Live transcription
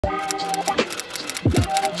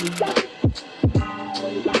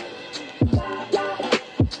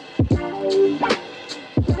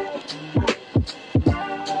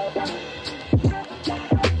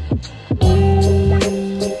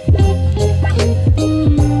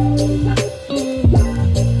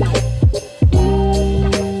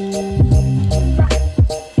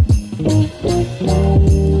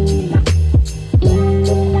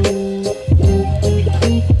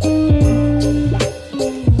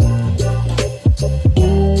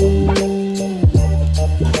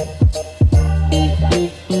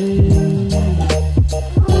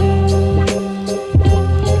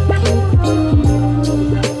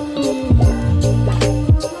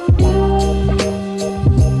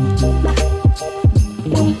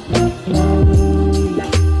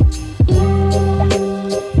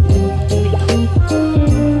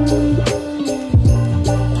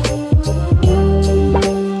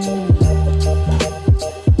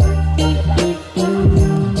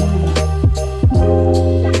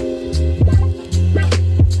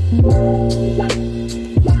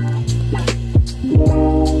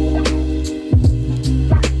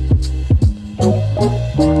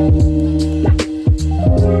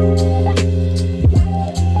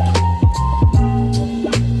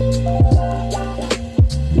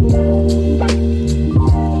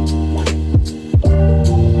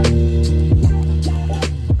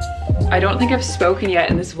think I've spoken yet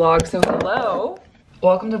in this vlog, so hello.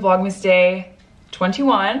 Welcome to Vlogmas Day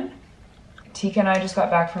 21. Tika and I just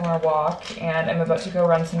got back from our walk and I'm about to go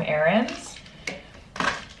run some errands.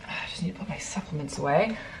 I just need to put my supplements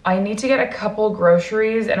away. I need to get a couple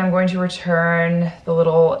groceries and I'm going to return the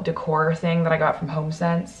little decor thing that I got from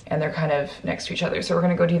HomeSense, and they're kind of next to each other, so we're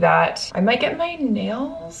gonna go do that. I might get my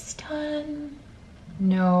nails done.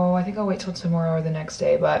 No, I think I'll wait till tomorrow or the next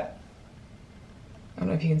day, but I don't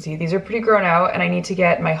know if you can see. These are pretty grown out and I need to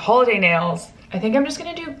get my holiday nails. I think I'm just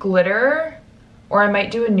gonna do glitter, or I might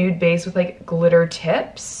do a nude base with like glitter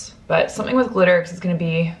tips, but something with glitter because it's gonna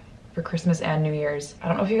be for Christmas and New Year's. I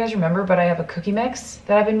don't know if you guys remember, but I have a cookie mix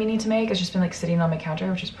that I've been meaning to make. It's just been like sitting on my counter,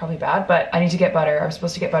 which is probably bad, but I need to get butter. I was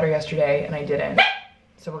supposed to get butter yesterday and I didn't.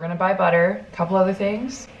 So we're gonna buy butter, a couple other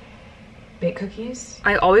things. Bake cookies.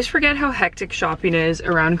 I always forget how hectic shopping is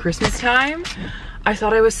around Christmas time. I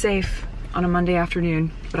thought I was safe on a Monday afternoon,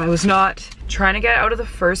 but I was not. Trying to get out of the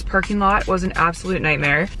first parking lot was an absolute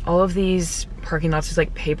nightmare. All of these parking lots is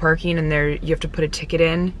like pay parking, and there you have to put a ticket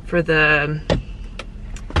in for the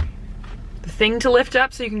thing to lift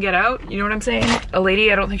up so you can get out. You know what I'm saying? A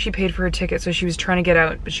lady, I don't think she paid for her ticket, so she was trying to get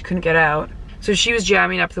out, but she couldn't get out. So she was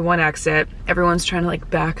jamming up the one exit. Everyone's trying to like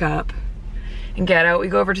back up and get out. We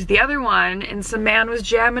go over to the other one and some man was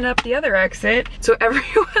jamming up the other exit. So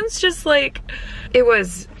everyone's just like, it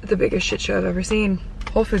was the biggest shit show I've ever seen.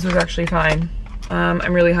 Whole Foods was actually fine.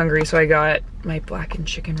 I'm really hungry, so I got my blackened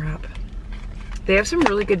chicken wrap. They have some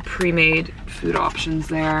really good pre-made food options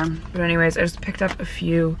there. But anyways, I just picked up a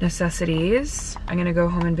few necessities. I'm gonna go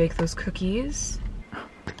home and bake those cookies.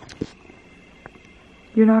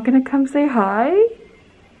 You're not gonna come say hi?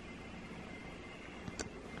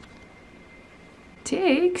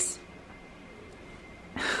 Tiggs?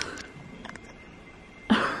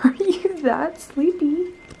 Are you that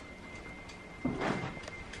sleepy?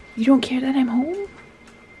 You don't care that I'm home?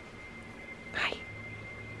 Hi.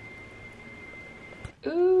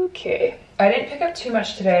 Okay. I didn't pick up too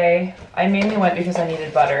much today. I mainly went because I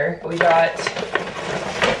needed butter. We got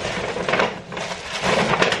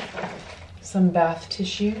some bath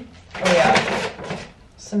tissue. Oh yeah.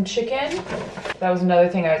 Some chicken. That was another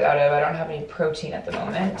thing I was out of. I don't have any protein at the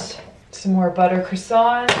moment. Some more butter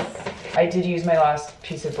croissants. I did use my last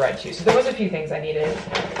piece of bread too, so there was a few things I needed.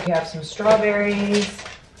 We have some strawberries,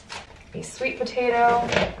 a sweet potato,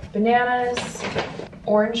 bananas,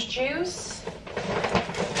 orange juice,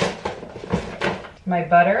 my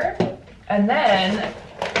butter, and then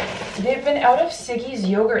they've been out of Siggy's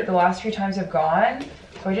yogurt the last few times I've gone,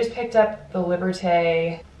 so I just picked up the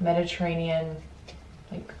Liberté Mediterranean,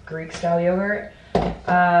 like Greek style yogurt.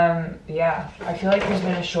 Yeah, I feel like there's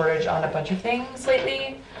been a shortage on a bunch of things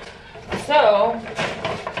lately, so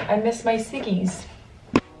I miss my Siggy's.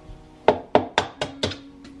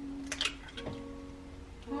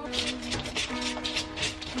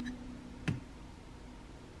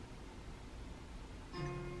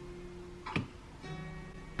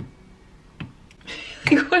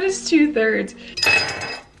 What is 2/3?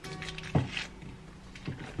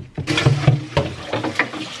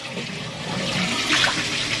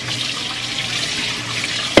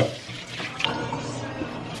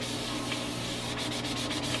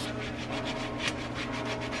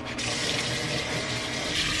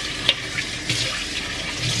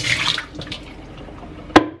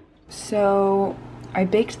 So I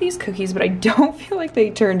baked these cookies, but I don't feel like they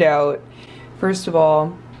turned out. First of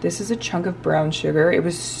all, this is a chunk of brown sugar. It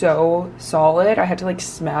was so solid. I had to like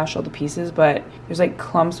smash all the pieces, but there's like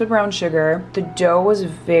clumps of brown sugar. The dough was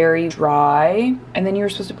very dry, and then you were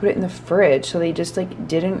supposed to put it in the fridge, so they just like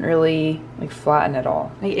didn't really like flatten at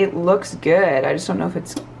all. Like, it looks good. I just don't know if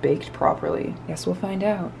it's baked properly. Guess we'll find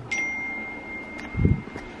out.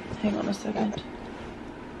 Hang on a second.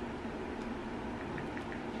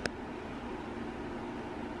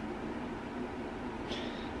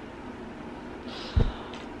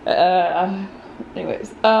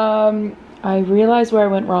 Anyways, I realized where I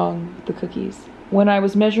went wrong with the cookies. When I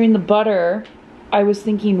was measuring the butter, I was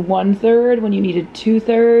thinking 1/3 when you needed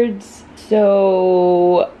 2/3.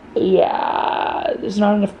 So yeah, there's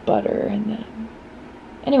not enough butter in them.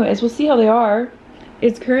 Anyways, we'll see how they are.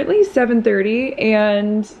 It's currently 7:30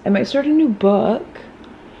 and I might start a new book.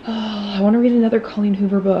 I want to read another Colleen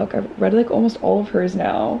Hoover book. I've read like almost all of hers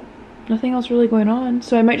now. Nothing else really going on,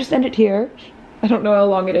 so I might just end it here. I don't know how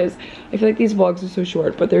long it is. I feel like these vlogs are so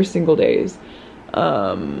short, but they're single days.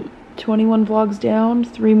 21 vlogs down,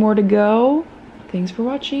 3 more to go. Thanks for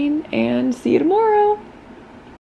watching and see you tomorrow.